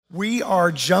We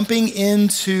are jumping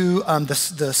into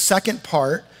the second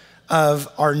part of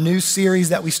our new series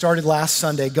that we started last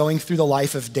Sunday, going through the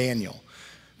life of Daniel.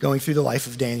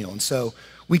 And so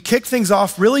we kick things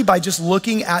off really by just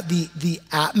looking at the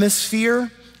atmosphere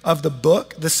of the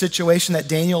book, the situation that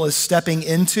Daniel is stepping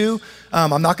into.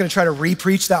 I'm not gonna try to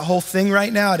re-preach that whole thing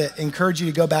right now. I'd encourage you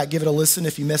to go back, give it a listen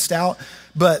if you missed out.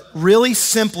 But really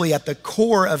simply at the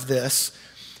core of this,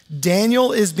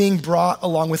 Daniel is being brought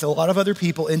along with a lot of other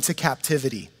people into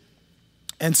captivity.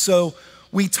 And so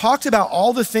we talked about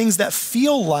all the things that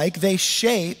feel like they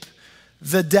shape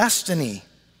the destiny,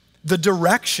 the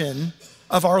direction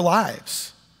of our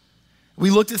lives. We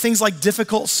looked at things like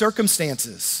difficult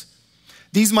circumstances.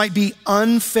 These might be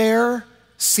unfair,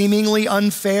 seemingly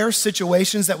unfair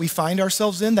situations that we find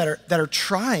ourselves in that are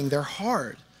trying, they're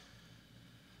hard.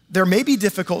 There may be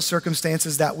difficult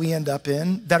circumstances that we end up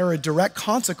in that are a direct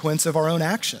consequence of our own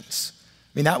actions.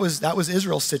 I mean, that was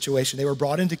Israel's situation. They were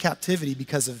brought into captivity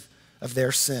because of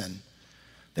their sin,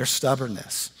 their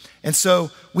stubbornness. And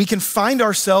so we can find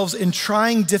ourselves in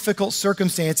trying difficult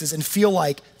circumstances and feel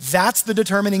like that's the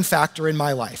determining factor in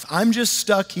my life. I'm just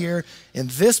stuck here in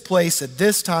this place at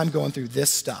this time going through this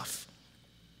stuff.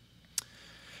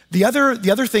 The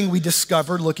other thing we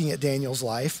discovered looking at Daniel's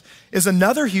life is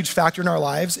another huge factor in our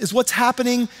lives is what's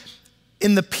happening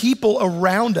in the people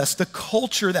around us, the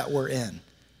culture that we're in.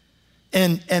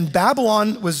 And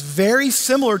Babylon was very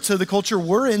similar to the culture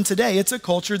we're in today. It's a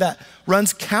culture that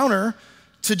runs counter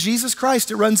to Jesus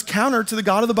Christ. It runs counter to the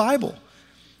God of the Bible.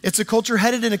 It's a culture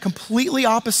headed in a completely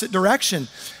opposite direction,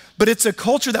 but it's a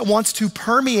culture that wants to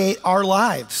permeate our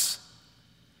lives.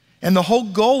 And the whole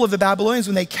goal of the Babylonians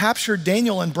when they captured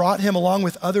Daniel and brought him along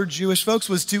with other Jewish folks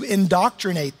was to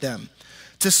indoctrinate them,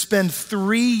 to spend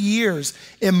 3 years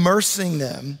immersing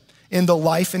them in the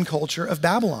life and culture of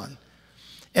Babylon.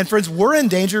 And friends, we're in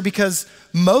danger because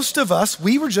most of us,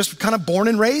 we were just kind of born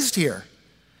and raised here.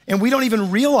 And we don't even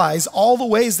realize all the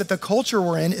ways that the culture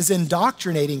we're in is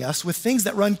indoctrinating us with things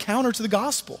that run counter to the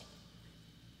gospel.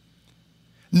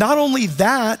 Not only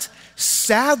that,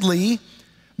 sadly,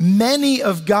 many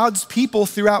of God's people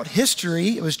throughout history,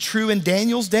 it was true in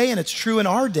Daniel's day and it's true in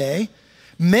our day,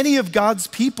 many of God's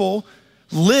people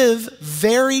live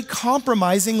very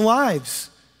compromising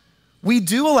lives. We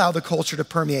do allow the culture to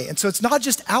permeate. And so it's not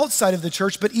just outside of the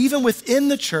church, but even within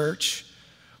the church,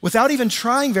 without even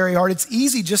trying very hard, it's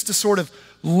easy just to sort of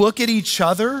look at each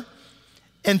other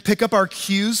and pick up our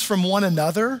cues from one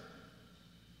another.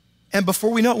 And before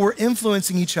we know it, we're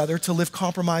influencing each other to live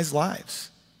compromised lives.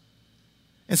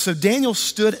 And so Daniel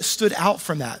stood out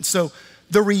from that. And so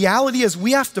the reality is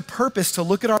we have to purpose to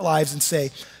look at our lives and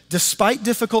say, despite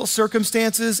difficult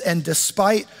circumstances and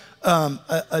despite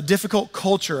a difficult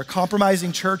culture, a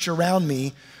compromising church around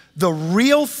me, the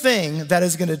real thing that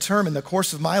is going to determine the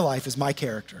course of my life is my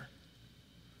character,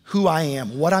 who I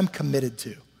am, what I'm committed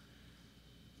to.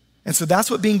 And so that's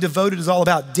what being devoted is all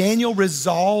about. Daniel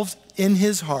resolved in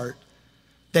his heart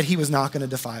that he was not going to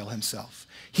defile himself.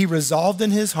 He resolved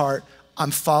in his heart,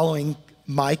 I'm following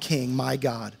my King, my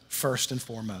God, first and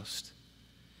foremost.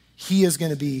 He is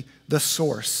going to be the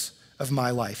source of my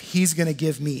life. He's going to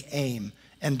give me aim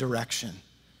and direction.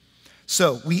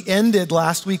 So we ended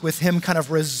last week with him kind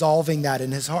of resolving that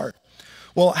in his heart.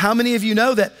 Well, how many of you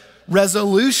know that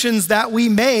resolutions that we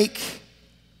make,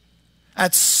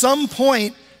 at some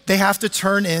point, they have to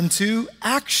turn into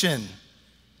action?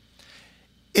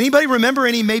 Anybody remember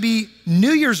any maybe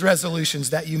New Year's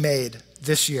resolutions that you made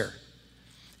this year?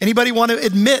 Anybody want to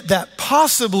admit that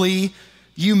possibly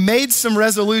you made some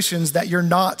resolutions that you're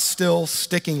not still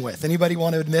sticking with? Anybody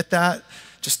want to admit that?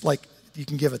 Just like you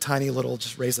can give a tiny little,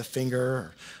 just raise a finger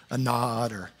or a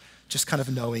nod or just kind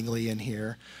of knowingly in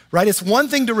here, right? It's one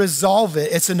thing to resolve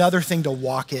it. It's another thing to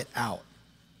walk it out.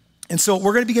 And so what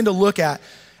we're going to begin to look at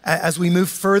as we move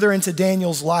further into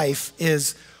Daniel's life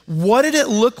is what did it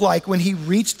look like when he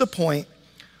reached the point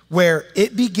where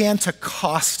it began to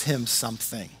cost him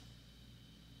something?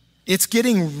 It's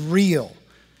getting real.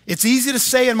 It's easy to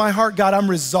say in my heart, God, I'm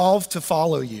resolved to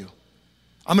follow you.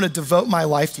 I'm going to devote my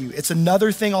life to you. It's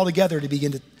another thing altogether to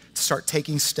begin to start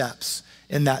taking steps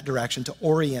in that direction, to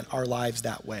orient our lives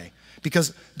that way.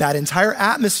 Because that entire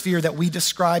atmosphere that we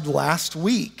described last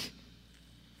week,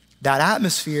 that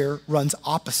atmosphere runs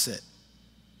opposite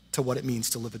to what it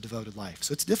means to live a devoted life.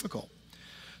 So it's difficult.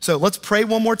 So let's pray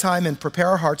one more time and prepare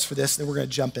our hearts for this, and then we're going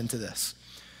to jump into this.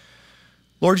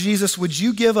 Lord Jesus, would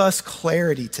you give us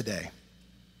clarity today?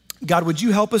 God, would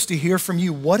you help us to hear from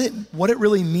you what it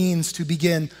really means to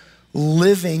begin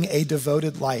living a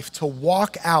devoted life, to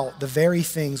walk out the very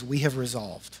things we have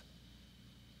resolved?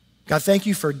 God, thank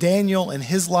you for Daniel and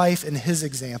his life and his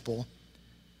example.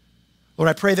 Lord,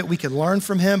 I pray that we could learn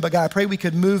from him, but God, I pray we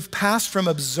could move past from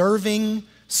observing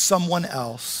someone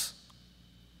else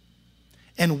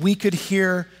and we could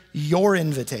hear your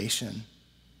invitation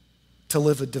to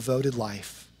live a devoted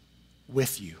life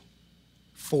with you,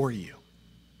 for you.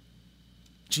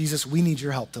 Jesus, we need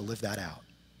your help to live that out.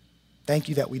 Thank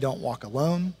you that we don't walk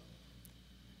alone.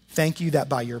 Thank you that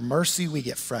by your mercy we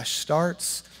get fresh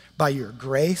starts. By your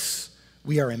grace,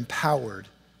 we are empowered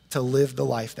to live the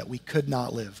life that we could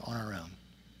not live on our own.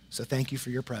 So thank you for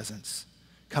your presence.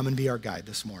 Come and be our guide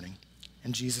this morning.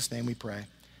 In Jesus' name we pray,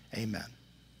 amen.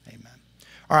 Amen.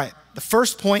 All right, the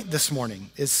first point this morning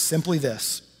is simply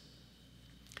this.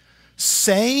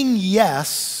 Saying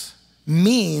yes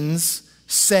means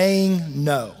saying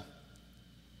no.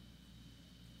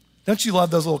 Don't you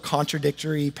love those little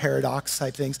contradictory paradox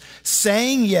type things?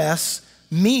 Saying yes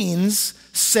means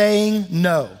saying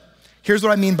no. Here's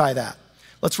what I mean by that.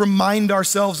 Let's remind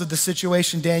ourselves of the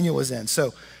situation Daniel was in.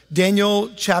 So Daniel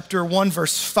chapter 1,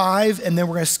 verse 5, and then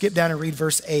we're going to skip down and read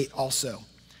verse 8 also.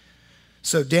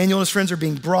 So Daniel and his friends are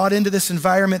being brought into this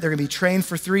environment. They're going to be trained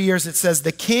for 3 years. It says,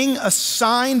 the king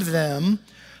assigned them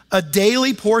a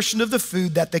daily portion of the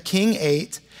food that the king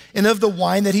ate and of the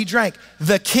wine that he drank.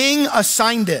 The king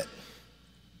assigned it.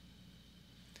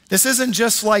 This isn't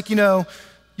just like,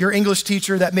 your English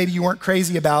teacher that maybe you weren't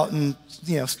crazy about in,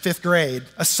 5th grade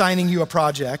assigning you a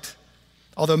project.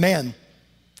 Although, man,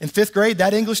 in 5th grade,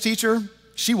 that English teacher,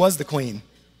 she was the queen.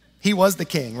 He was the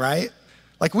king, right?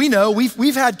 Like we know,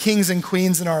 we've had kings and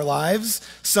queens in our lives,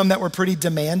 some that were pretty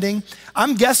demanding.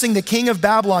 I'm guessing the king of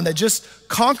Babylon that just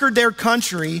conquered their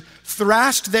country,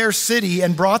 thrashed their city,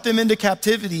 and brought them into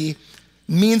captivity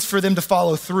means for them to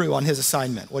follow through on his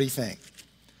assignment. What do you think?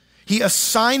 He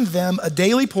assigned them a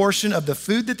daily portion of the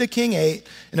food that the king ate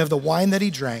and of the wine that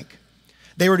he drank.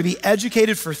 They were to be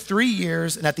educated for 3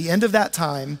 years, and at the end of that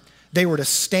time, they were to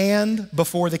stand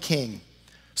before the king.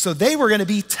 So they were going to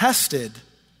be tested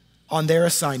on their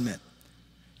assignment.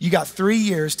 You got 3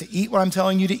 years to eat what I'm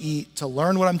telling you to eat, to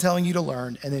learn what I'm telling you to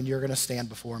learn, and then you're going to stand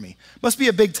before me. Must be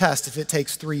a big test if it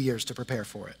takes 3 years to prepare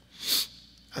for it.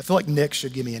 I feel like Nick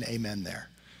should give me an amen there.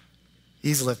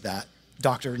 He's lived that,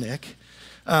 Dr. Nick.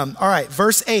 All right,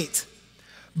 verse 8.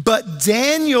 But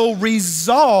Daniel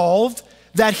resolved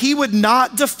that he would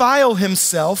not defile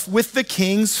himself with the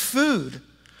king's food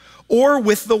or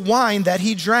with the wine that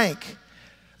he drank.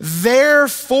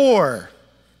 Therefore,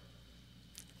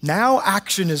 now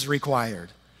action is required.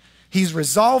 He's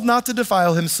resolved not to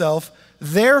defile himself.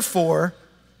 Therefore,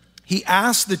 he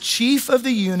asked the chief of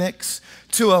the eunuchs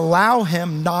to allow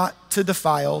him not to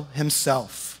defile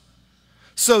himself.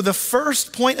 So the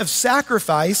first point of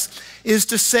sacrifice is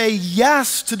to say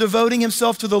yes to devoting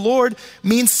himself to the Lord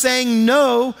means saying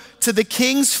no to the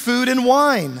king's food and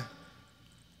wine.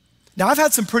 Now, I've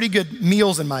had some pretty good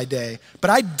meals in my day, but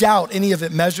I doubt any of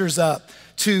it measures up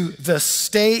to the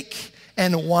steak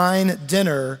and wine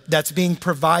dinner that's being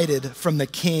provided from the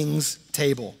king's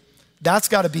table. That's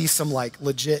got to be some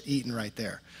legit eating right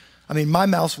there. I mean, my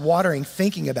mouth's watering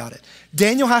thinking about it.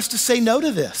 Daniel has to say no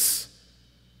to this.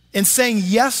 In saying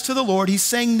yes to the Lord, he's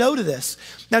saying no to this.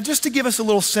 Now, just to give us a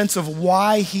little sense of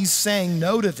why he's saying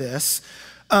no to this,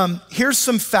 here's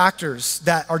some factors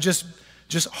that are just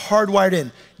hardwired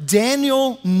in.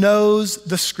 Daniel knows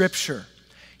the scripture.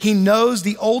 He knows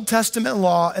the Old Testament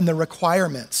law and the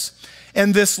requirements.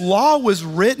 And this law was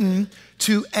written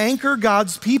to anchor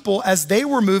God's people as they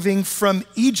were moving from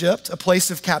Egypt, a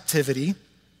place of captivity.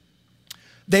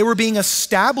 They were being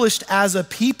established as a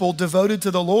people devoted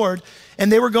to the Lord, and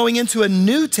they were going into a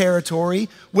new territory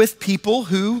with people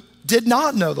who did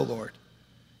not know the Lord.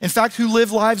 In fact, who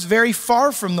live lives very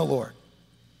far from the Lord.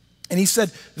 And he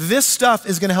said, this stuff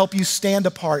is going to help you stand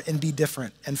apart and be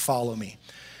different and follow me.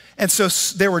 And so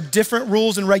there were different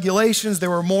rules and regulations, there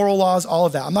were moral laws, all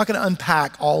of that. I'm not going to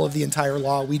unpack all of the entire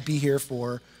law. We'd be here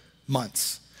for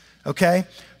months, okay?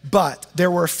 But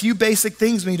there were a few basic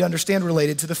things we need to understand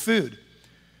related to the food.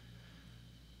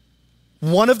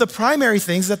 One of the primary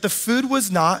things is that the food was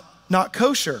not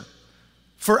kosher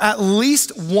for at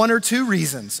least one or two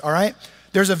reasons, all right?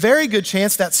 There's a very good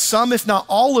chance that some, if not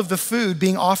all of the food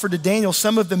being offered to Daniel,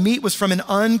 some of the meat was from an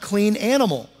unclean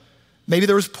animal. Maybe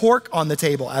there was pork on the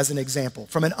table, as an example,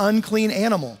 from an unclean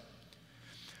animal.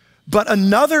 But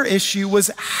another issue was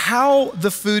how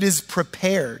the food is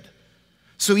prepared.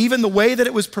 So even the way that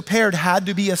it was prepared had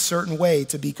to be a certain way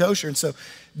to be kosher. And so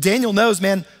Daniel knows,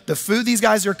 man, the food these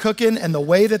guys are cooking and the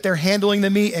way that they're handling the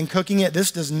meat and cooking it,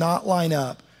 this does not line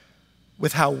up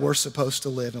with how we're supposed to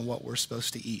live and what we're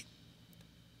supposed to eat.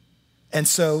 And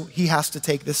so he has to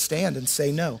take this stand and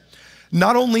say no.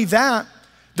 Not only that,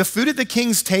 the food at the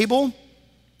king's table,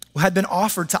 had been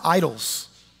offered to idols.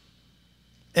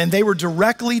 And they were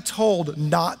directly told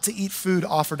not to eat food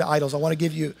offered to idols. I want to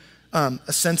give you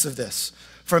a sense of this.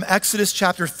 From Exodus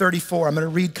chapter 34, I'm going to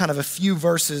read kind of a few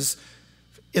verses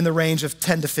in the range of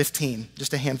 10 to 15,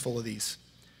 just a handful of these.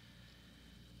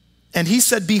 And he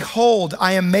said, behold,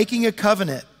 I am making a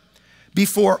covenant.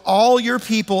 Before all your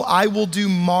people, I will do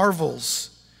marvels,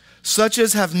 such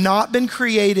as have not been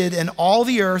created in all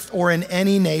the earth or in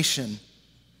any nation.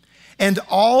 And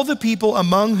all the people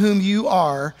among whom you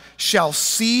are shall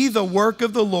see the work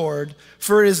of the Lord,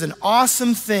 for it is an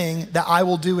awesome thing that I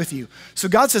will do with you. So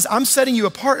God says, I'm setting you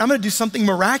apart. I'm going to do something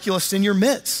miraculous in your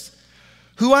midst.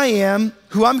 Who I am,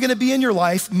 who I'm going to be in your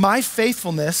life, my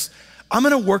faithfulness, I'm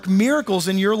going to work miracles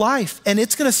in your life. And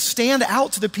it's going to stand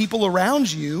out to the people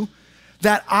around you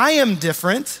that I am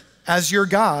different as your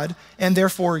God, and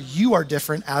therefore you are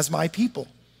different as my people.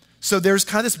 So there's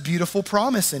kind of this beautiful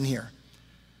promise in here.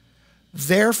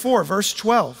 Therefore, verse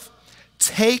 12,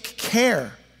 take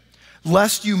care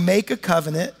lest you make a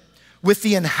covenant with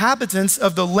the inhabitants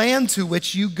of the land to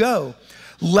which you go,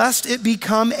 lest it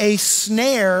become a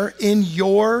snare in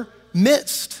your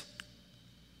midst.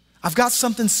 I've got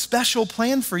something special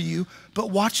planned for you, but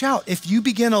watch out. If you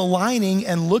begin aligning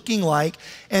and looking like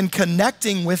and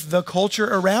connecting with the culture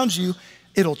around you,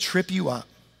 it'll trip you up.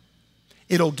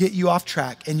 It'll get you off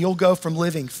track, and you'll go from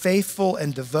living faithful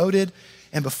and devoted,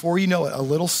 and before you know it, a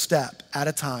little step at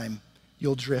a time,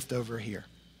 you'll drift over here.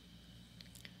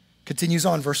 Continues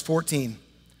on, verse 14.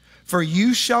 For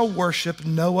you shall worship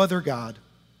no other God,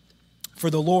 for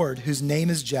the Lord, whose name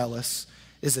is jealous,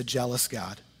 is a jealous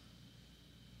God.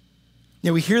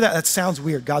 Now we hear that sounds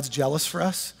weird. God's jealous for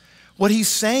us. What he's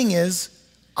saying is,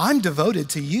 I'm devoted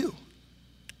to you.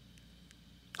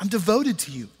 I'm devoted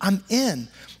to you. I'm in.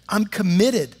 I'm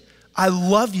committed. I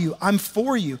love you. I'm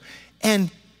for you.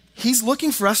 And he's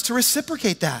looking for us to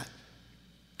reciprocate that.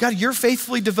 God, you're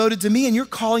faithfully devoted to me, and you're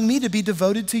calling me to be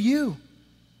devoted to you.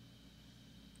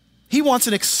 He wants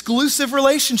an exclusive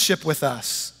relationship with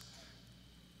us.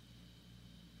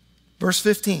 Verse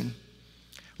 15,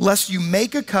 lest you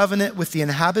make a covenant with the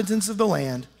inhabitants of the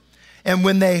land, and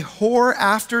when they whore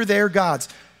after their gods.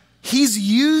 He's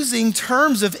using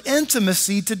terms of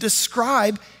intimacy to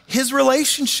describe his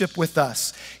relationship with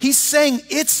us. He's saying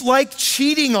it's like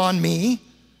cheating on me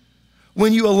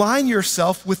when you align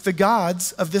yourself with the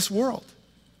gods of this world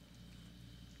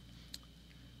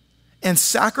and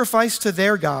sacrifice to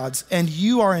their gods, and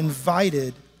you are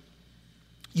invited,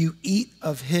 you eat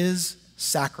of his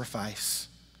sacrifice.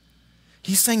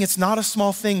 He's saying it's not a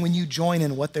small thing when you join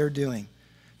in what they're doing.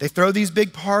 They throw these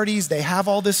big parties, they have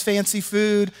all this fancy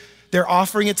food, they're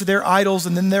offering it to their idols,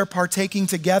 and then they're partaking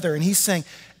together. And he's saying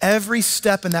every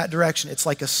step in that direction, it's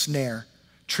like a snare,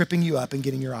 tripping you up and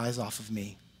getting your eyes off of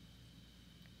me.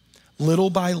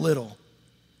 Little by little,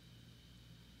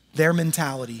 their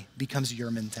mentality becomes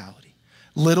your mentality.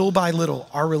 Little by little,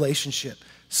 our relationship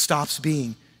stops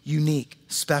being unique,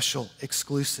 special,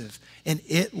 exclusive, and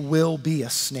it will be a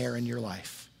snare in your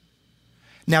life.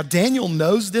 Now, Daniel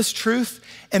knows this truth,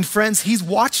 and friends, he's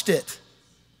watched it.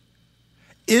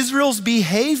 Israel's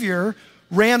behavior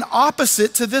ran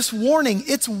opposite to this warning.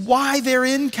 It's why they're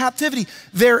in captivity.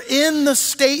 They're in the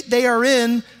state they are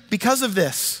in because of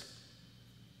this.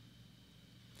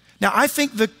 Now, I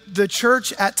think the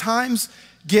church at times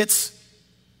gets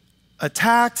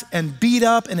attacked and beat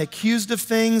up and accused of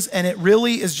things, and it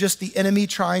really is just the enemy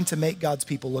trying to make God's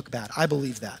people look bad. I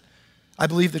believe that. I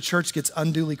believe the church gets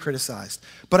unduly criticized.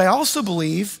 But I also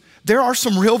believe there are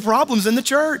some real problems in the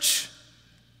church.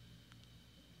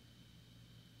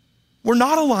 We're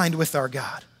not aligned with our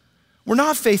God. We're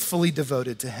not faithfully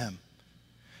devoted to him.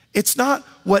 It's not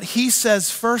what he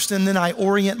says first, and then I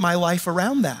orient my life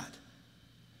around that.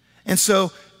 And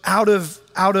so out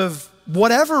of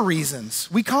whatever reasons,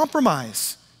 we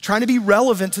compromise, trying to be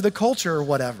relevant to the culture or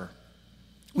whatever.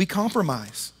 We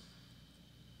compromise.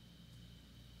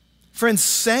 Friends,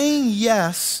 saying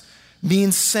yes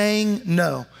means saying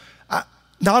no.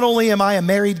 Not only am I a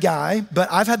married guy, but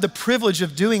I've had the privilege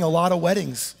of doing a lot of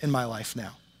weddings in my life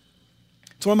now.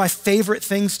 It's one of my favorite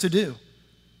things to do.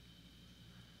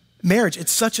 Marriage,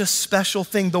 it's such a special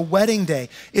thing. The wedding day,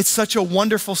 it's such a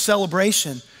wonderful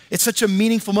celebration. It's such a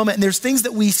meaningful moment. And there's things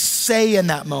that we say in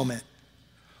that moment.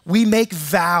 We make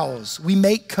vows, we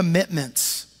make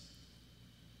commitments.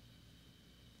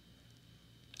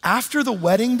 After the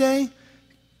wedding day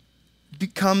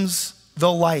becomes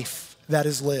the life that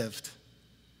is lived,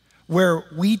 where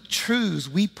we choose,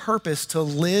 we purpose to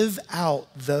live out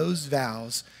those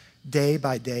vows day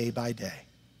by day by day.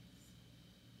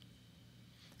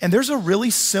 And there's a really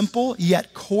simple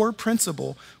yet core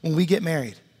principle when we get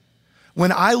married.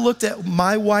 When I looked at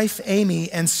my wife,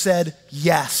 Amy, and said,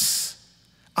 yes,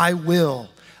 I will,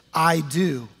 I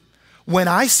do. When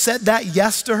I said that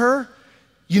yes to her,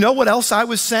 you know what else I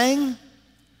was saying?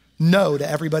 No to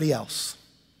everybody else.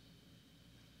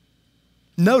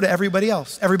 No to everybody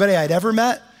else. Everybody I'd ever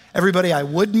met, everybody I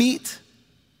would meet.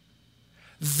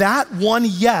 That one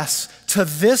yes to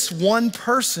this one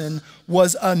person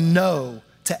was a no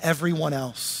to everyone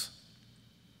else.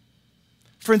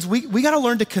 Friends, we got to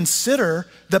learn to consider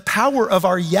the power of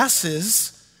our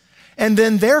yeses and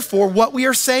then therefore what we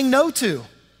are saying no to.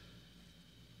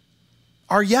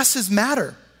 Our yeses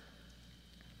matter.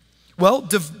 Well,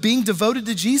 being devoted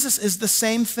to Jesus is the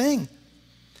same thing.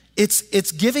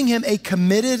 It's giving him a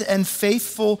committed and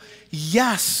faithful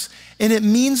yes, and it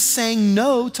means saying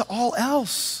no to all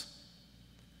else.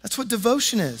 That's what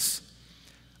devotion is.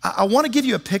 I want to give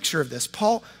you a picture of this.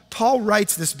 Paul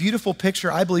writes this beautiful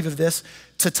picture, I believe, of this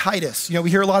to Titus. You know, we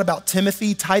hear a lot about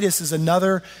Timothy. Titus is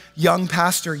another young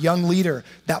pastor, young leader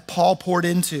that Paul poured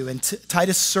into, and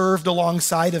Titus served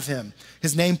alongside of him.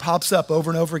 His name pops up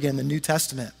over and over again in the New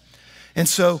Testament. And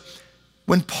so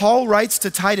when Paul writes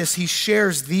to Titus, he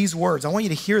shares these words. I want you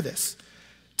to hear this.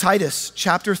 Titus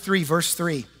chapter 3, verse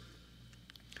 3.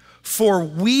 For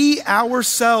we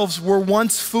ourselves were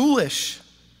once foolish,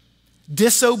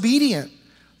 disobedient,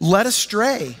 led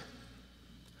astray,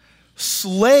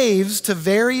 slaves to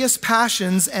various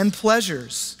passions and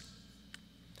pleasures,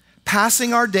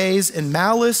 passing our days in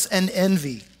malice and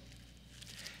envy,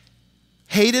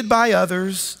 hated by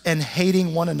others and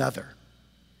hating one another.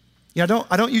 You know,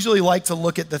 I don't usually like to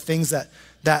look at the things that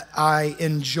I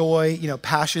enjoy, you know,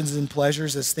 passions and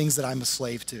pleasures as things that I'm a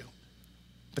slave to.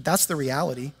 But that's the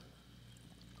reality.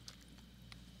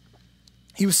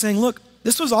 He was saying, look,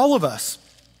 this was all of us.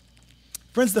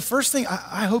 Friends, the first thing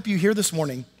I hope you hear this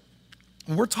morning,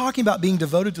 when we're talking about being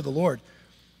devoted to the Lord,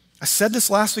 I said this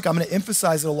last week, I'm going to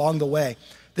emphasize it along the way.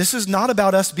 This is not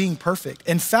about us being perfect.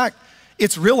 In fact,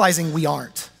 it's realizing we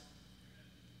aren't.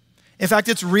 In fact,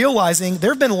 it's realizing there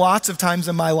have been lots of times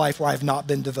in my life where I've not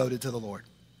been devoted to the Lord.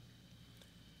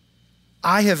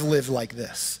 I have lived like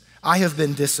this. I have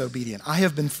been disobedient. I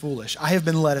have been foolish. I have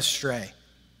been led astray.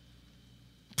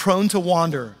 Prone to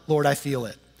wander, Lord, I feel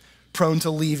it. Prone to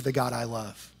leave the God I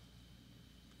love.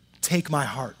 Take my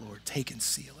heart, Lord, take and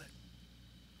seal it.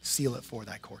 Seal it for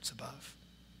thy courts above.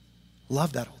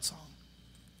 Love that old song.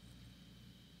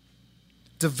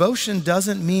 Devotion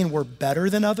doesn't mean we're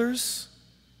better than others.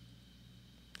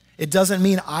 It doesn't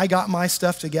mean I got my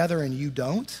stuff together and you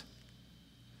don't.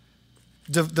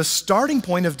 The starting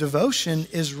point of devotion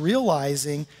is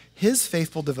realizing his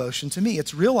faithful devotion to me.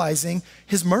 It's realizing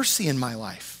his mercy in my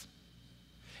life.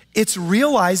 It's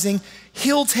realizing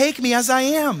he'll take me as I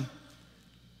am.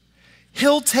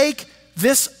 He'll take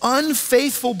this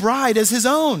unfaithful bride as his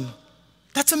own.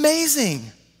 That's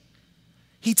amazing.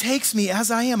 He takes me as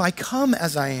I am. I come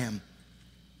as I am.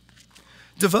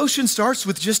 Devotion starts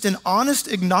with just an honest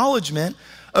acknowledgement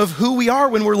of who we are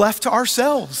when we're left to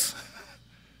ourselves.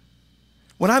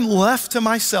 When I'm left to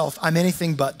myself, I'm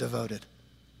anything but devoted.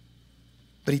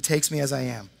 But he takes me as I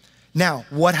am. Now,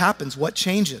 what happens? What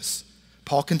changes?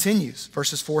 Paul continues,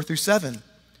 verses 4 through 7.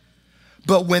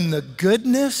 But when the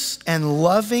goodness and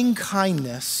loving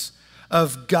kindness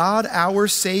of God our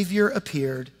Savior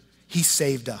appeared, he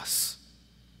saved us.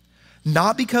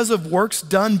 Not because of works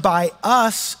done by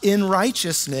us in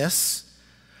righteousness,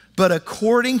 but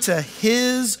according to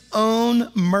his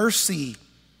own mercy,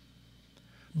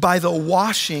 by the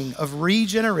washing of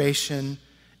regeneration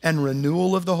and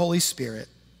renewal of the Holy Spirit,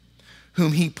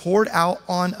 whom he poured out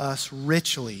on us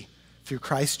richly through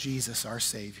Christ Jesus our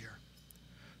Savior,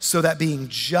 so that being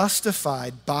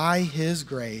justified by his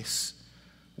grace,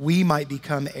 we might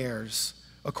become heirs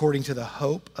according to the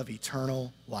hope of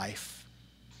eternal life.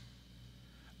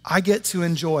 I get to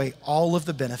enjoy all of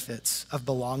the benefits of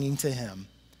belonging to him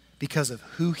because of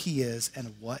who he is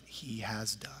and what he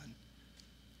has done.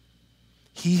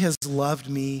 He has loved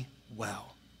me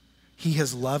well. He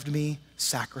has loved me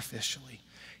sacrificially.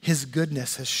 His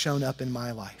goodness has shown up in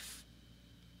my life.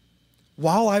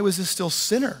 While I was still a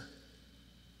sinner,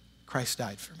 Christ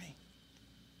died for me.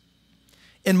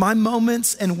 In my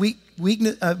moments and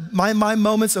my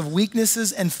moments of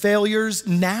weaknesses and failures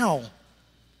now,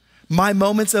 my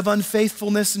moments of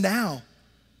unfaithfulness now,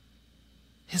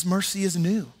 his mercy is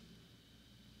new.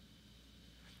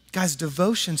 Guys,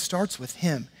 devotion starts with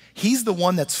him. He's the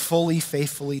one that's fully,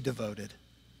 faithfully devoted.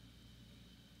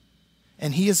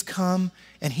 And he has come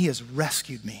and he has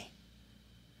rescued me.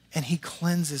 And he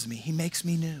cleanses me. He makes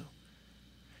me new.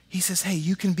 He says, hey,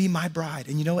 you can be my bride.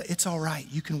 And you know what? It's all right.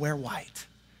 You can wear white.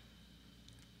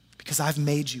 Because I've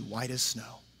made you white as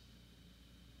snow.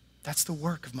 That's the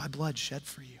work of my blood shed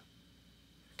for you.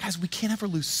 Guys, we can't ever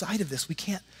lose sight of this. We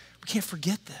can't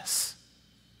forget this.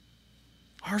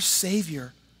 Our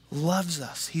Savior loves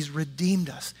us. He's redeemed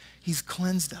us. He's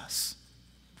cleansed us.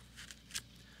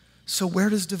 So where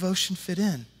does devotion fit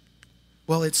in?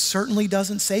 Well, it certainly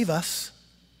doesn't save us.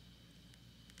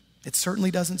 It certainly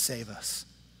doesn't save us.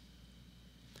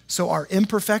 So our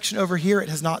imperfection over here, it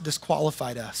has not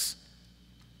disqualified us.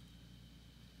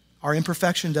 Our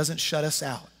imperfection doesn't shut us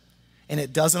out. And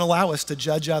it doesn't allow us to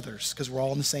judge others because we're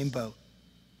all in the same boat.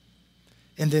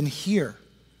 And then here,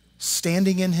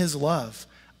 standing in his love,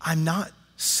 I'm not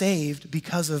saved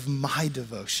because of my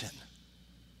devotion.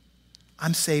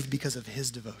 I'm saved because of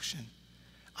his devotion.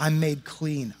 I'm made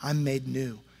clean. I'm made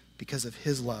new because of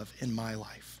his love in my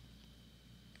life.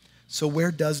 So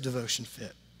where does devotion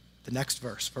fit? The next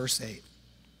verse, verse 8.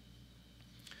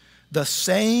 The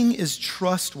saying is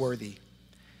trustworthy,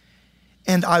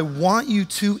 and I want you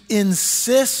to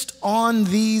insist on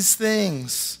these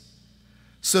things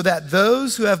so that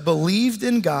those who have believed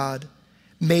in God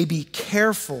may be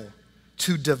careful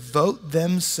to devote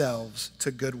themselves to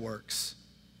good works.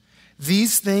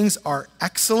 These things are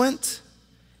excellent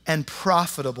and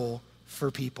profitable for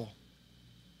people.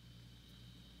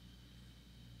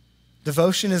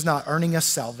 Devotion is not earning us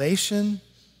salvation.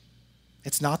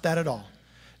 It's not that at all.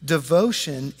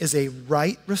 Devotion is a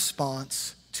right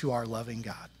response to our loving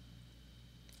God.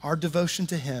 Our devotion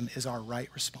to him is our right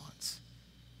response.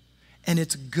 And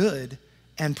it's good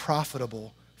and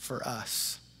profitable for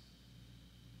us.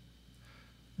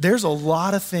 There's a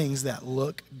lot of things that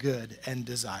look good and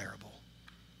desirable,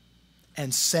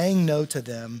 and saying no to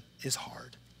them is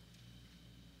hard.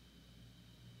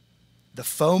 The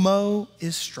FOMO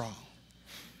is strong.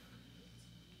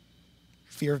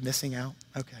 Fear of missing out?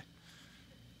 Okay.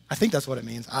 I think that's what it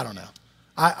means. I don't know.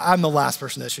 I'm the last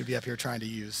person that should be up here trying to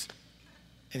use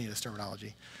any of this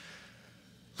terminology.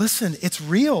 Listen, it's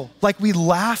real. Like, we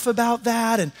laugh about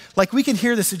that, and like, we can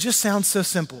hear this. It just sounds so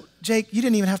simple. Jake, you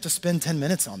didn't even have to spend 10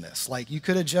 minutes on this. Like, you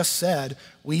could have just said,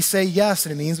 we say yes,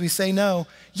 and it means we say no.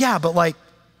 Yeah, but like,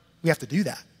 we have to do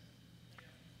that.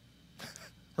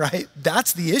 Right?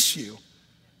 That's the issue.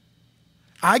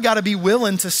 I got to be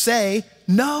willing to say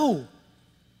no.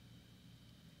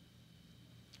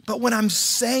 But when I'm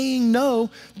saying no,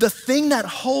 the thing that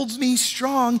holds me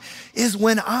strong is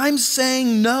when I'm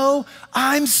saying no,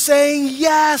 I'm saying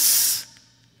yes.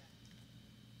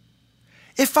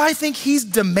 If I think he's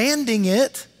demanding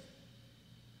it,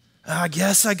 I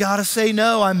guess I gotta say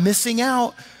no, I'm missing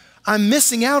out. I'm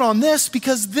missing out on this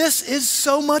because this is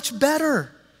so much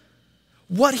better.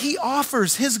 What he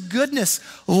offers, his goodness,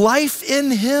 life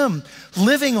in him,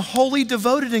 living wholly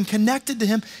devoted and connected to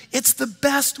him, it's the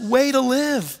best way to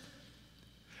live.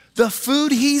 The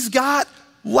food he's got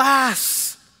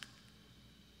lasts.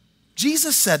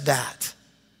 Jesus said that.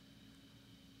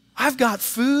 I've got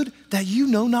food that you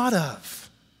know not of.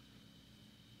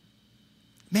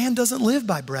 Man doesn't live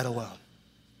by bread alone,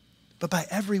 but by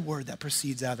every word that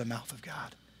proceeds out of the mouth of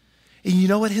God. And you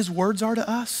know what his words are to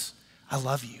us? I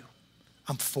love you.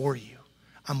 I'm for you.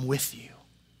 I'm with you.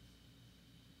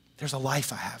 There's a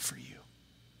life I have for you.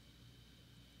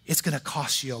 It's going to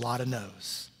cost you a lot of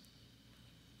no's.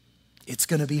 It's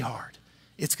going to be hard.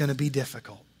 It's going to be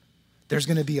difficult. There's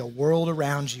going to be a world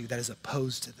around you that is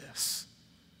opposed to this.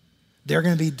 There are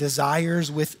going to be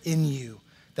desires within you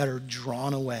that are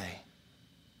drawn away.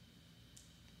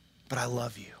 But I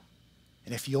love you.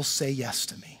 And if you'll say yes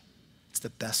to me, it's the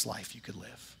best life you could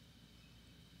live.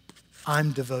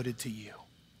 I'm devoted to you.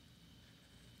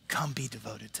 Come be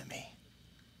devoted to me.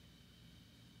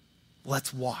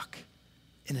 Let's walk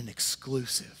in an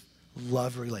exclusive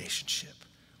love relationship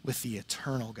with the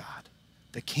eternal God,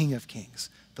 the King of Kings,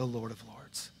 the Lord of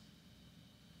Lords.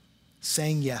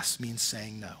 Saying yes means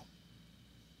saying no.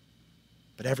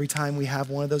 But every time we have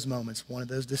one of those moments, one of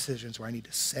those decisions where I need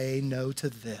to say no to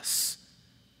this,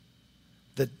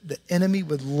 the enemy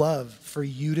would love for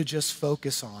you to just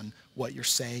focus on what you're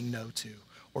saying no to,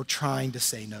 or trying to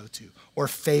say no to, or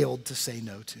failed to say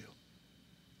no to.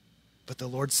 But the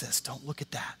Lord says, don't look at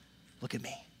that. Look at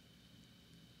me.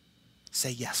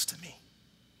 Say yes to me.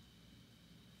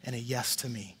 And a yes to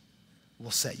me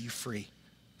will set you free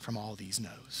from all these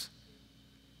no's.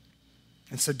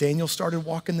 And so Daniel started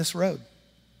walking this road.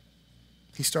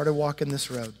 He started walking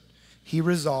this road. He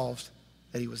resolved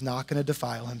that he was not going to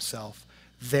defile himself.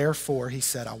 Therefore, he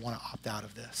said, I want to opt out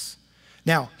of this.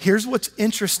 Now, here's what's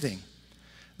interesting.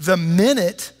 The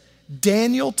minute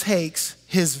Daniel takes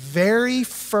his very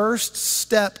first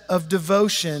step of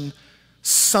devotion,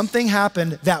 something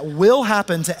happened that will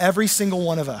happen to every single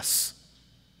one of us.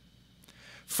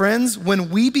 Friends,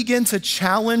 when we begin to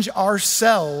challenge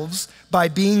ourselves by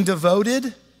being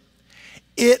devoted,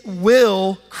 it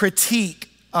will critique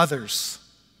others.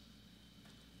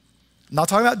 I'm not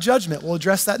talking about judgment. We'll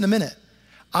address that in a minute.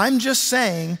 I'm just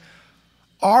saying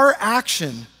our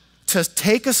action to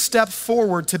take a step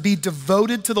forward, to be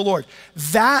devoted to the Lord,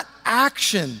 that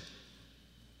action,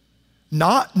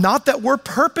 not that we're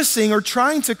purposing or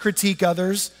trying to critique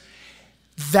others,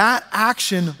 that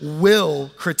action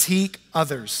will critique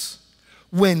others.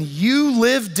 When you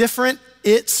live different,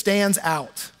 it stands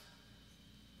out.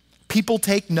 People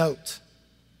take note.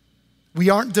 We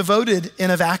aren't devoted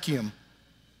in a vacuum.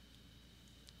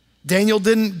 Daniel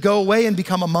didn't go away and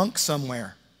become a monk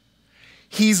somewhere.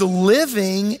 He's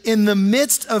living in the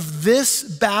midst of this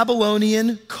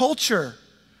Babylonian culture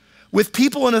with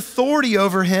people in authority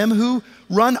over him who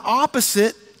run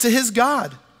opposite to his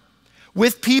God,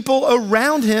 with people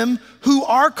around him who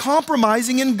are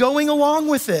compromising and going along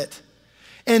with it.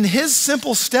 And his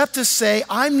simple step to say,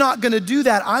 I'm not gonna do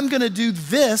that, I'm gonna do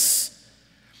this,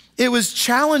 it was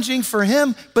challenging for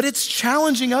him, but it's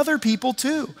challenging other people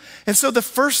too. And so the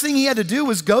first thing he had to do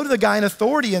was go to the guy in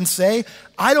authority and say,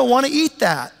 I don't wanna eat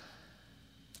that.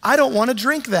 I don't wanna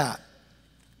drink that.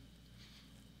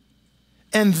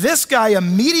 And this guy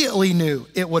immediately knew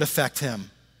it would affect him.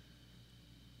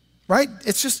 Right?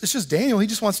 It's just Daniel. He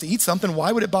just wants to eat something.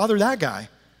 Why would it bother that guy?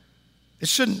 It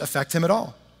shouldn't affect him at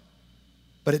all.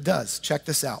 But it does. Check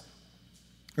this out.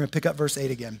 We're going to pick up verse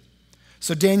 8 again.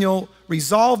 So Daniel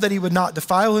resolved that he would not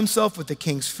defile himself with the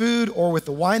king's food or with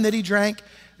the wine that he drank.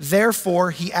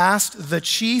 Therefore, he asked the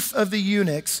chief of the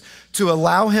eunuchs to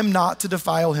allow him not to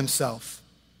defile himself.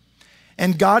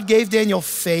 And God gave Daniel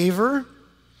favor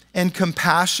and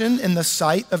compassion in the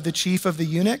sight of the chief of the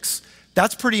eunuchs.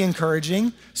 That's pretty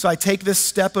encouraging. So I take this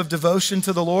step of devotion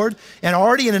to the Lord, and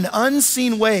already in an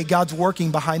unseen way, God's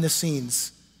working behind the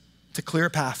scenes to clear a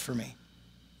path for me.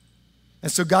 And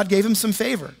so God gave him some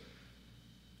favor.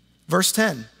 Verse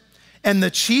 10, and the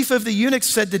chief of the eunuchs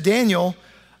said to Daniel,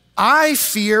 I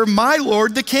fear my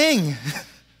lord the king.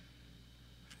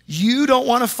 You don't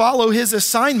want to follow his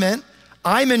assignment.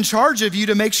 I'm in charge of you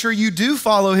to make sure you do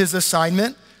follow his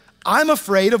assignment. I'm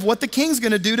afraid of what the king's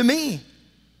gonna do to me.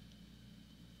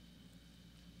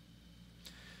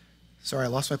 Sorry, I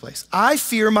lost my place. I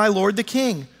fear my lord the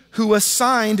king, who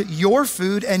assigned your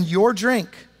food and your drink.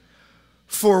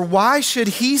 For why should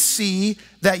he see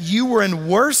that you were in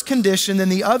worse condition than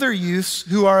the other youths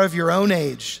who are of your own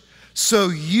age? So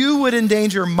you would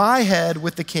endanger my head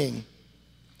with the king.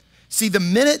 See, the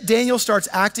minute Daniel starts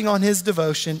acting on his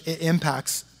devotion, it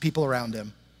impacts people around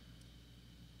him.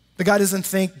 The guy doesn't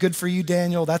think, good for you,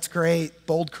 Daniel, that's great,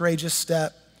 bold, courageous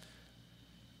step.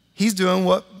 He's doing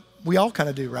what we all kind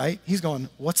of do, right? He's going,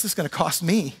 what's this gonna cost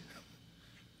me?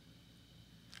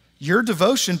 Your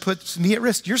devotion puts me at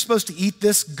risk. You're supposed to eat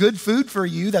this good food for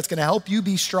you that's gonna help you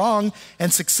be strong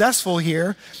and successful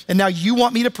here. And now you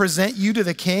want me to present you to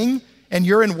the king and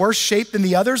you're in worse shape than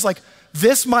the others? Like,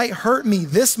 this might hurt me.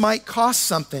 This might cost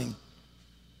something.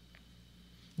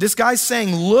 This guy's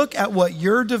saying, look at what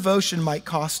your devotion might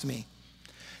cost me.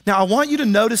 Now, I want you to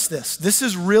notice this. This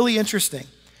is really interesting.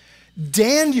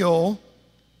 Daniel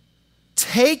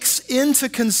takes into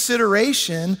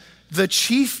consideration the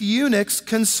chief eunuch's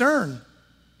concern.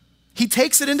 He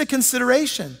takes it into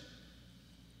consideration.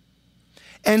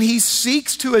 And he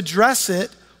seeks to address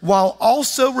it while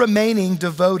also remaining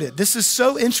devoted. This is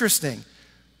so interesting.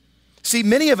 See,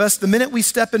 many of us, the minute we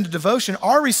step into devotion,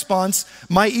 our response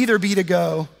might either be to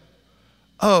go,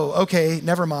 oh, okay,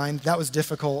 never mind, that was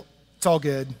difficult, it's all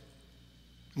good.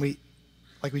 We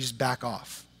just back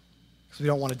off because we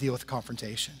don't want to deal with the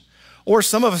confrontation. Or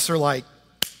some of us are like,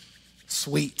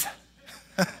 sweet,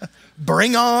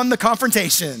 bring on the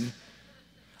confrontation.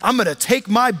 I'm gonna take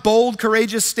my bold,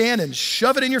 courageous stand and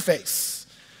shove it in your face.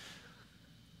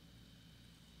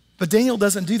 But Daniel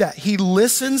doesn't do that. He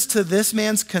listens to this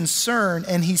man's concern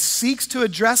and he seeks to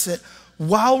address it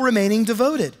while remaining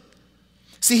devoted.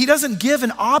 See, he doesn't give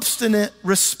an obstinate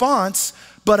response,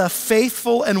 but a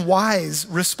faithful and wise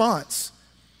response.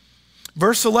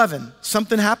 Verse 11,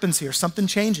 something happens here, something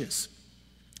changes.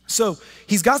 So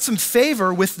he's got some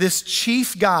favor with this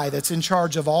chief guy that's in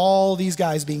charge of all these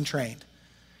guys being trained.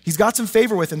 He's got some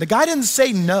favor with him. The guy didn't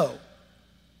say no.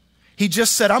 He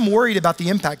just said, I'm worried about the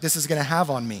impact this is gonna have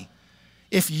on me.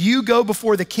 If you go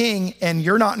before the king and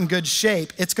you're not in good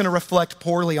shape, it's gonna reflect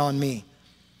poorly on me.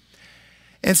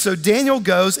 And so Daniel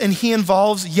goes and he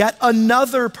involves yet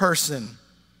another person.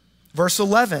 Verse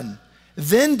 11,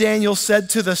 then Daniel said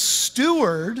to the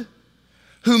steward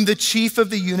whom the chief of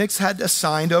the eunuchs had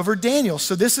assigned over Daniel.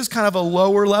 So this is kind of a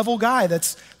lower level guy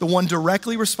that's the one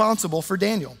directly responsible for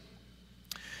Daniel.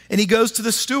 And he goes to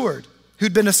the steward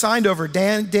who'd been assigned over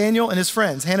Daniel and his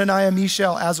friends, Hananiah,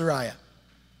 Mishael, Azariah.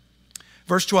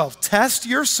 Verse 12, test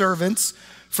your servants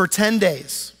for 10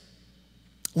 days.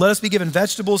 Let us be given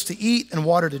vegetables to eat and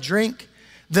water to drink.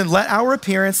 Then let our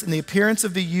appearance and the appearance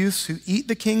of the youths who eat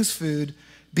the king's food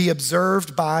be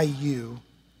observed by you.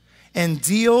 And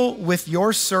deal with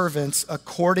your servants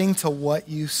according to what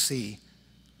you see.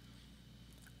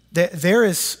 There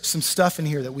is some stuff in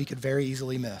here that we could very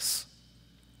easily miss.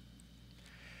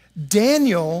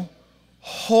 Daniel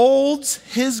holds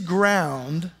his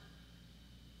ground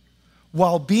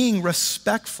while being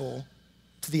respectful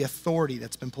to the authority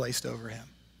that's been placed over him.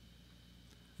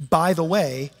 By the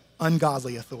way,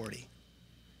 ungodly authority.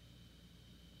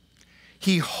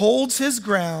 He holds his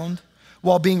ground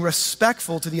while being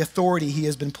respectful to the authority he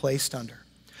has been placed under.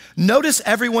 Notice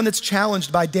everyone that's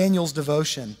challenged by Daniel's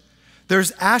devotion.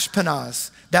 There's Ashpenaz,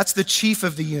 that's the chief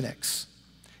of the eunuchs.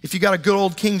 If you got a good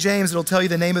old King James, it'll tell you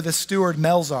the name of the steward,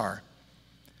 Melzar.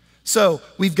 So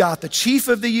we've got the chief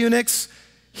of the eunuchs.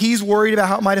 He's worried about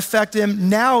how it might affect him.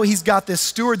 Now he's got this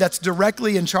steward that's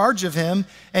directly in charge of him,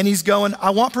 and he's going,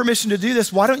 I want permission to do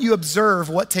this. Why don't you observe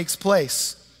what takes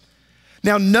place?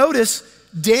 Now notice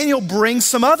Daniel brings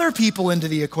some other people into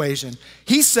the equation.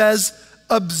 He says,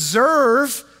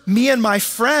 observe me and my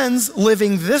friends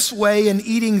living this way and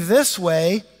eating this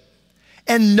way,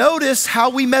 and notice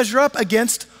how we measure up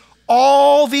against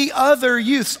all the other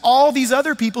youths, all these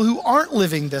other people who aren't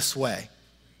living this way.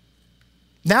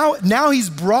 Now he's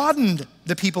broadened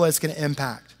the people that it's going to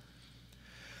impact.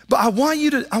 But I want you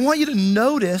to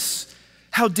notice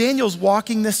how Daniel's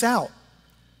walking this out.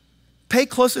 Pay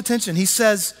close attention. He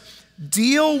says,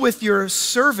 deal with your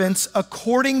servants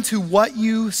according to what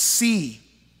you see.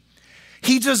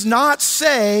 He does not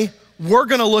say, we're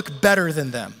going to look better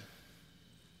than them.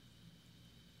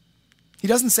 He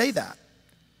doesn't say that.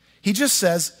 He just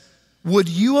says, would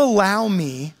you allow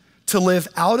me to live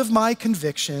out of my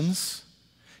convictions?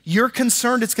 You're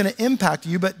concerned it's going to impact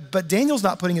you, but Daniel's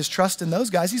not putting his trust in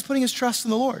those guys. He's putting his trust in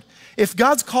the Lord. If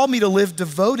God's called me to live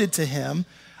devoted to him,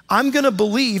 I'm going to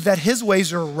believe that his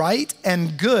ways are right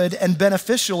and good and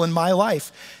beneficial in my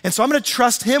life. And so I'm going to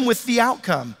trust him with the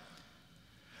outcome.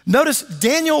 Notice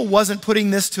Daniel wasn't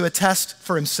putting this to a test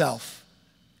for himself.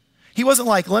 He wasn't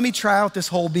like, let me try out this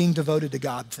whole being devoted to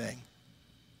God thing.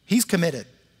 He's committed.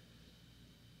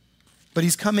 But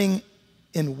he's coming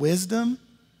in wisdom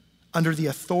under the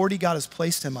authority God has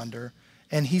placed him under.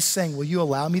 And he's saying, will you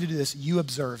allow me to do this? You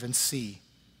observe and see.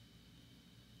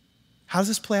 How does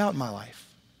this play out in my life?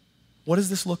 What does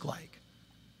this look like?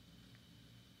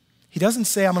 He doesn't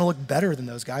say I'm going to look better than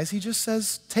those guys. He just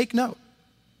says, take note.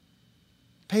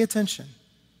 Pay attention.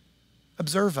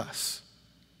 Observe us.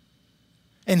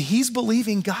 And he's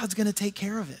believing God's going to take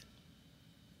care of it.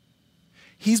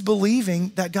 He's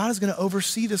believing that God is going to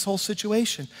oversee this whole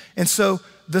situation. And so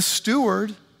the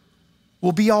steward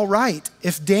will be all right.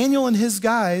 If Daniel and his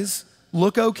guys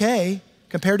look okay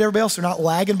compared to everybody else, they're not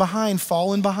lagging behind,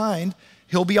 falling behind,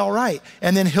 he'll be all right.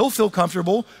 And then he'll feel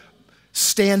comfortable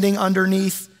standing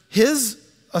underneath his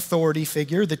authority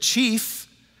figure, the chief,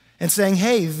 and saying,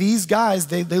 hey, these guys,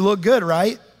 they look good,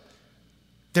 right?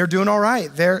 They're doing all right.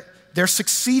 They're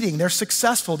succeeding. They're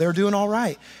successful. They're doing all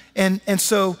right. And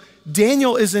so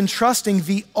Daniel is entrusting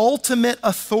the ultimate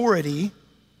authority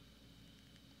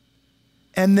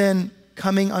and then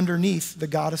coming underneath the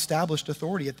God-established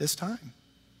authority at this time.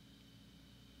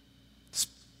 It's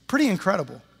pretty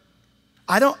incredible.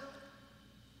 I don't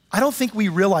think we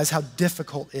realize how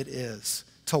difficult it is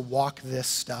to walk this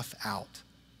stuff out.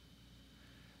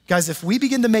 Guys, if we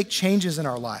begin to make changes in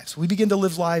our lives, we begin to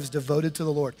live lives devoted to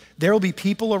the Lord, there will be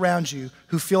people around you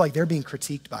who feel like they're being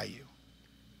critiqued by you.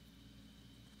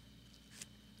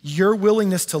 Your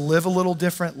willingness to live a little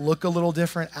different, look a little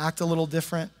different, act a little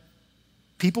different,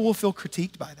 people will feel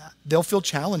critiqued by that. They'll feel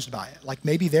challenged by it. Like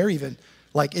maybe they're even,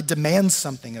 like it demands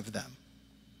something of them.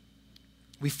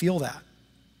 We feel that.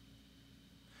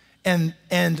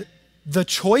 And the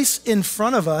choice in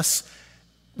front of us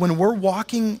when we're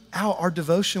walking out our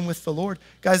devotion with the Lord,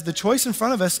 guys, the choice in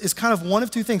front of us is kind of one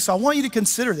of two things. So I want you to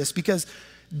consider this because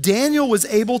Daniel was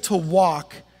able to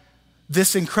walk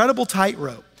this incredible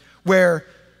tightrope where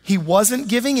he wasn't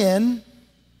giving in,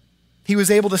 he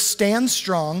was able to stand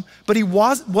strong, but he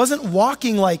wasn't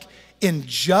walking like in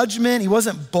judgment. He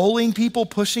wasn't bullying people,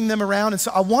 pushing them around. And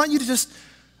so I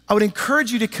would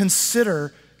encourage you to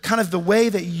consider kind of the way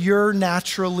that you're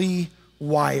naturally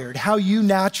wired, how you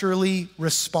naturally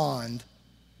respond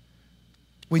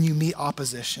when you meet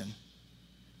opposition.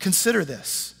 consider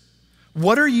this.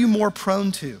 What are you more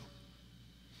prone to?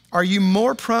 Are you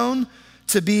more prone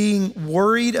to being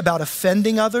worried about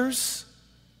offending others?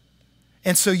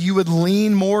 And so you would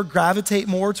gravitate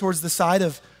more towards the side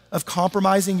of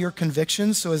compromising your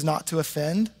convictions so as not to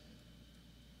offend?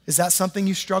 Is that something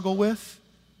you struggle with?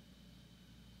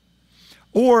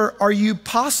 Or are you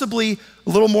possibly a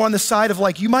little more on the side of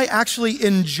you might actually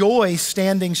enjoy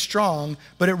standing strong,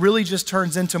 but it really just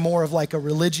turns into more of a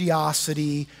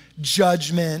religiosity,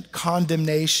 judgment,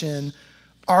 condemnation,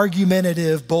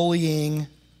 argumentative, bullying?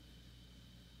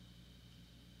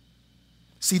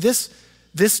 See,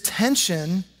 this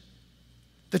tension,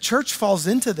 the church falls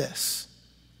into this.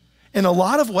 And a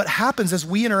lot of what happens as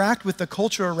we interact with the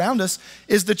culture around us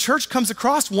is the church comes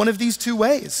across one of these two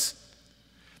ways.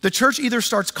 The church either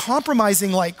starts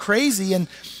compromising like crazy and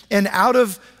out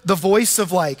of the voice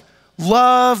of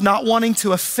love, not wanting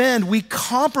to offend, we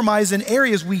compromise in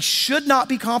areas we should not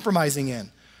be compromising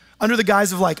in under the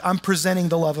guise of I'm presenting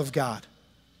the love of God.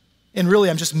 And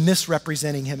really, I'm just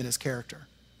misrepresenting him and his character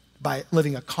by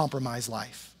living a compromised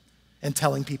life and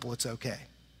telling people it's okay.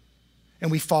 And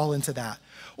we fall into that.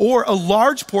 Or a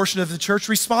large portion of the church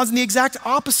responds in the exact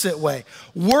opposite way.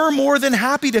 We're more than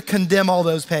happy to condemn all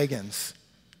those pagans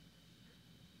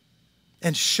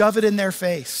and shove it in their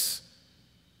face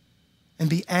and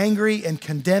be angry and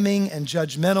condemning and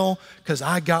judgmental because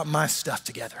I got my stuff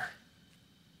together.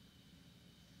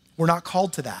 We're not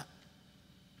called to that.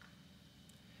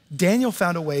 Daniel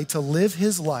found a way to live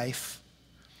his life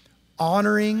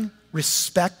honoring,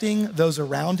 respecting those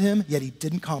around him, yet he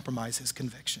didn't compromise his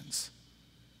convictions.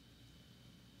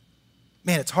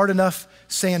 Man, it's hard enough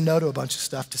saying no to a bunch of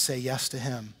stuff to say yes to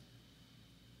him.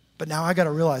 But now I got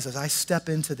to realize as I step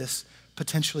into this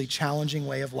potentially challenging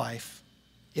way of life,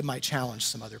 it might challenge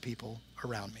some other people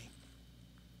around me.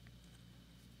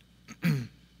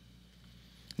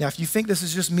 Now, if you think this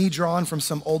is just me drawing from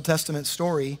some Old Testament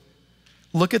story,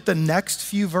 look at the next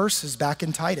few verses back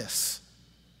in Titus,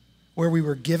 where we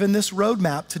were given this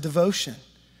roadmap to devotion,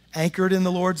 anchored in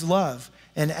the Lord's love,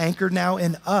 and anchored now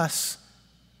in us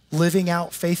living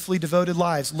out faithfully devoted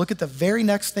lives. Look at the very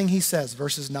next thing he says,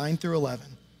 verses 9 through 11.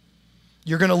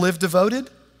 You're gonna live devoted,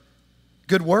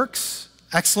 good works,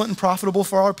 excellent and profitable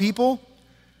for our people.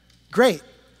 Great,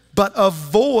 but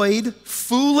avoid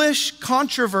foolish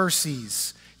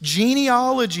controversies,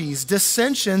 genealogies,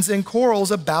 dissensions, and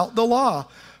quarrels about the law,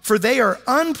 for they are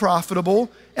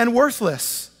unprofitable and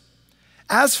worthless.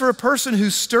 As for a person who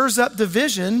stirs up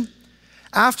division,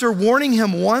 after warning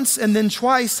him once and then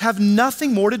twice, have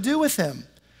nothing more to do with him.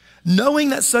 Knowing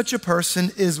that such a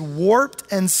person is warped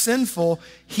and sinful,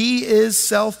 he is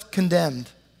self-condemned.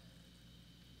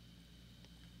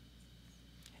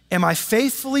 Am I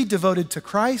faithfully devoted to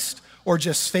Christ or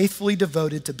just faithfully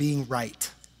devoted to being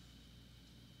right?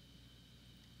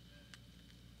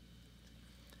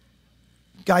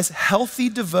 Guys, healthy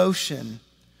devotion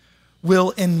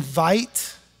will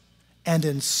invite and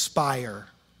inspire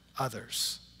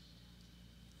others.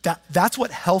 That's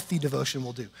what healthy devotion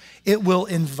will do. It will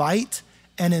invite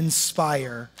and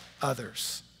inspire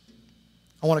others.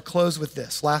 I want to close with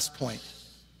this last point.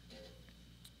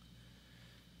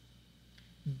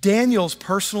 Daniel's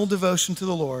personal devotion to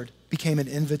the Lord became an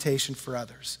invitation for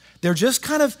others. They're just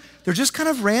kind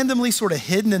of randomly sort of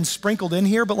hidden and sprinkled in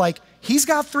here, but he's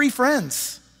got 3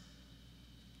 friends.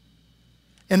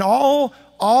 And all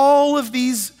of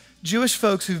these Jewish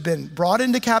folks who've been brought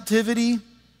into captivity,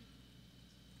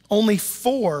 only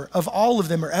 4 of all of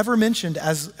them are ever mentioned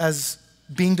as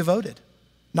being devoted,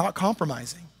 not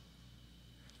compromising.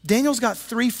 Daniel's got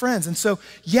 3 friends. And so,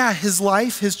 yeah, his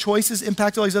life, his choices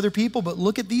impact all these other people, but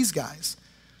look at these guys.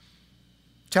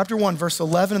 Chapter 1, verse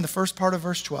 11 and the first part of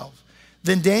verse 12.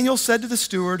 Then Daniel said to the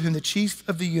steward whom the chief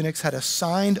of the eunuchs had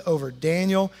assigned over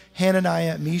Daniel,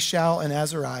 Hananiah, Mishael, and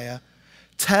Azariah,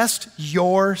 test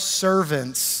your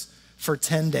servants for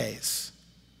 10 days.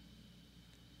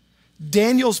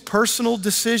 Daniel's personal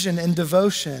decision and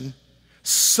devotion,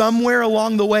 somewhere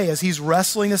along the way, as he's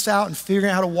wrestling this out and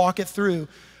figuring out how to walk it through,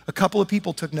 a couple of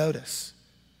people took notice.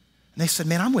 And they said,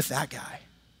 man, I'm with that guy.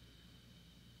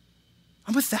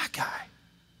 I'm with that guy.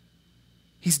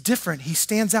 He's different. He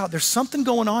stands out. There's something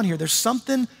going on here. There's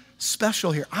something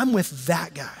special here. I'm with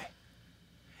that guy.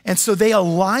 And so they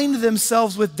aligned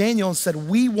themselves with Daniel and said,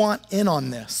 we want in on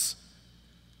this.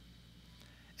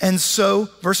 And so,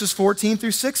 verses 14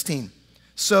 through 16.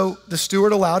 So the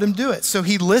steward allowed him to do it. So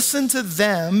he listened to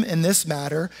them in this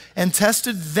matter and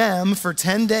tested them for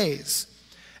 10 days.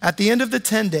 At the end of the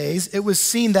 10 days, it was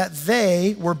seen that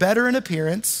they were better in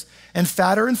appearance and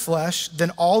fatter in flesh than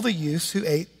all the youths who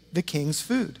ate the king's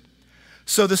food.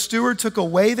 So the steward took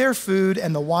away their food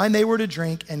and the wine they were to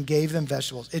drink and gave them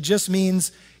vegetables. It just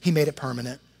means he made it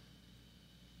permanent.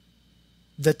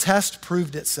 The test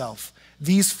proved itself.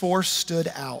 These four stood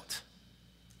out.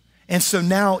 And so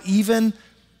now even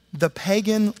the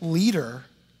pagan leader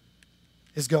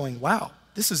is going, wow,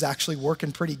 this is actually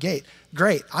working pretty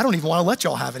great. I don't even want to let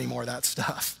y'all have any more of that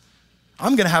stuff.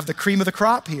 I'm going to have the cream of the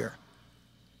crop here.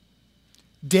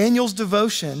 Daniel's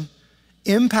devotion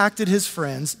impacted his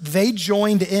friends. They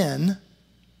joined in.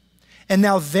 And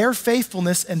now their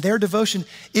faithfulness and their devotion,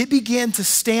 it began to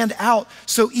stand out.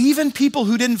 So even people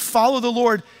who didn't follow the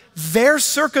Lord, their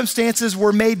circumstances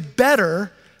were made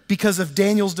better because of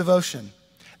Daniel's devotion.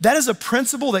 That is a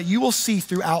principle that you will see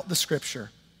throughout the scripture.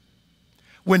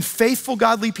 When faithful,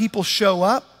 godly people show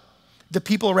up, the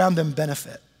people around them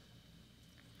benefit.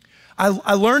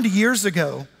 I learned years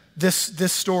ago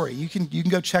this story. You can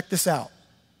go check this out.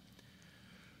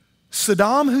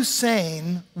 Saddam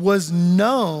Hussein was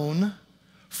known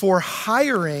for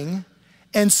hiring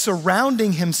and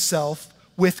surrounding himself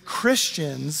with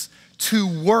Christians to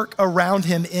work around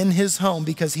him in his home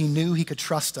because he knew he could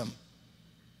trust them.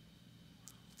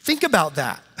 Think about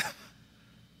that.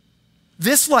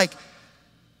 This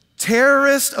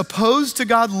terrorist, opposed to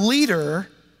God leader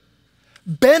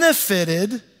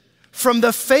benefited from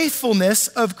the faithfulness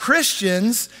of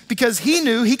Christians because he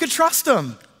knew he could trust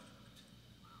them.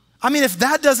 I mean, if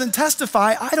that doesn't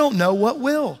testify, I don't know what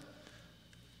will.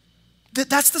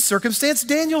 That's the circumstance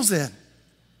Daniel's in.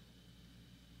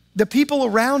 The people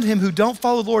around him who don't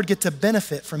follow the Lord get to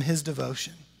benefit from his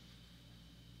devotion.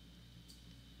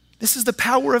 This is the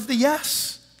power of the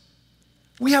yes.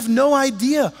 We have no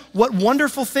idea what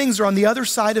wonderful things are on the other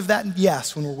side of that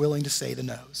yes when we're willing to say the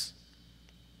no's.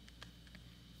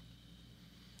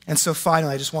 And so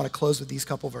finally, I just want to close with these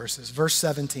couple verses. Verse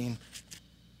 17.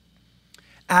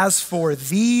 As for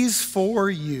these four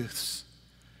youths,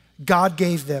 God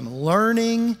gave them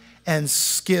learning and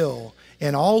skill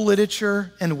in all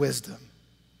literature and wisdom.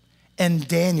 And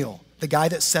Daniel, the guy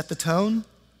that set the tone,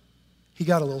 he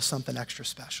got a little something extra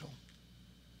special.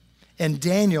 And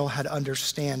Daniel had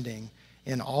understanding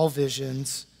in all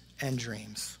visions and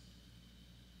dreams.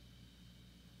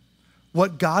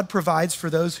 What God provides for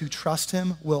those who trust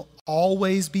him will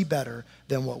always be better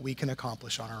than what we can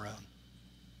accomplish on our own.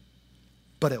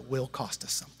 But it will cost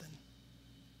us something.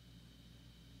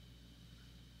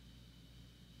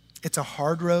 It's a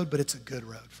hard road, but it's a good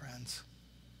road, friends.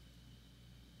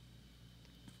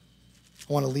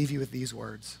 I want to leave you with these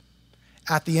words.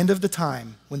 At the end of the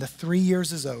time, when the 3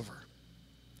 years is over,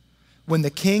 when the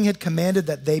king had commanded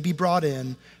that they be brought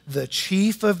in, the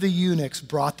chief of the eunuchs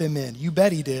brought them in. You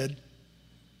bet he did.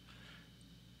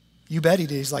 You bet he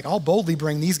did. He's like, I'll boldly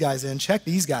bring these guys in. Check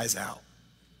these guys out.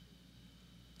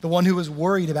 The one who was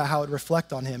worried about how it would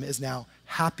reflect on him is now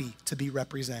happy to be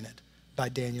represented by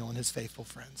Daniel and his faithful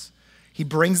friends. He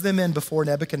brings them in before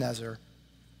Nebuchadnezzar,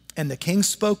 and the king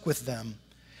spoke with them,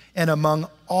 and among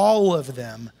all of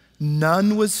them,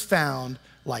 none was found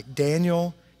like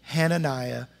Daniel,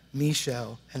 Hananiah,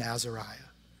 Mishael, and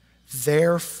Azariah.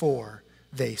 Therefore,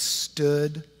 they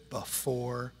stood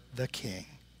before the king.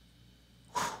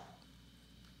 Whew.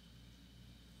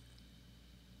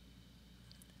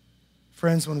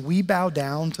 Friends, when we bow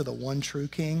down to the one true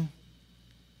king,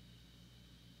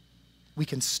 we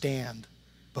can stand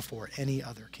before any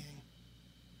other king.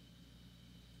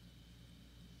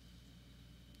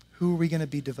 Who are we going to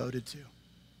be devoted to?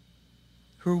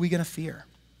 Who are we going to fear?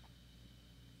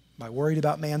 Am I worried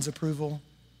about man's approval?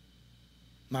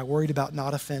 Am I worried about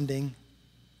not offending?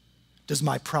 Does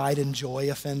my pride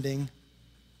enjoy offending?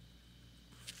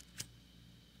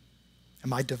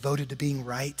 Am I devoted to being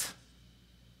right?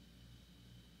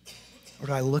 Or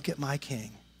do I look at my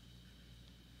king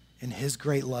and his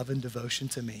great love and devotion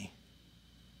to me?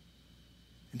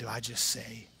 And do I just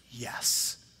say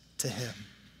yes to him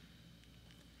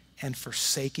and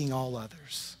forsaking all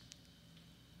others,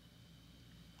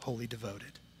 wholly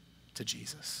devoted to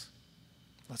Jesus?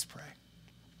 Let's pray.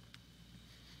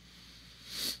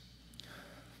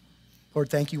 Lord,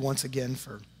 thank you once again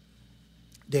for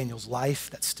Daniel's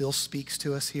life that still speaks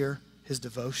to us here, his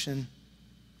devotion.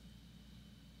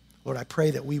 Lord, I pray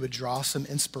that we would draw some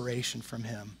inspiration from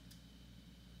him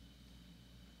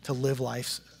to live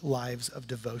lives of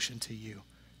devotion to you,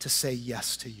 to say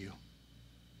yes to you.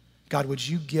 God, would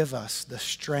you give us the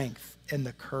strength and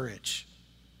the courage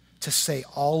to say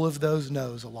all of those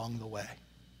no's along the way?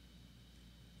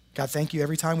 God, thank you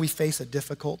every time we face a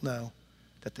difficult no,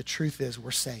 that the truth is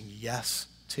we're saying yes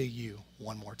to you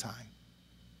one more time.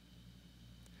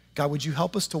 God, would you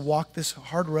help us to walk this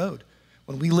hard road?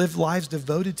 When we live lives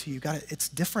devoted to you, God, it's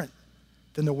different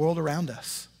than the world around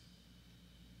us.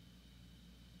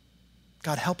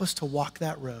 God, help us to walk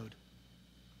that road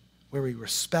where we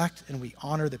respect and we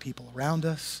honor the people around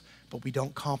us, but we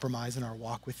don't compromise in our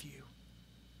walk with you.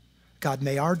 God,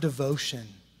 may our devotion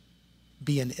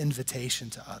be an invitation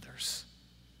to others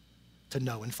to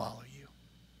know and follow you.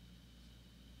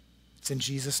 It's in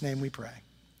Jesus' name we pray.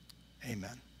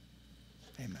 Amen.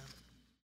 Amen.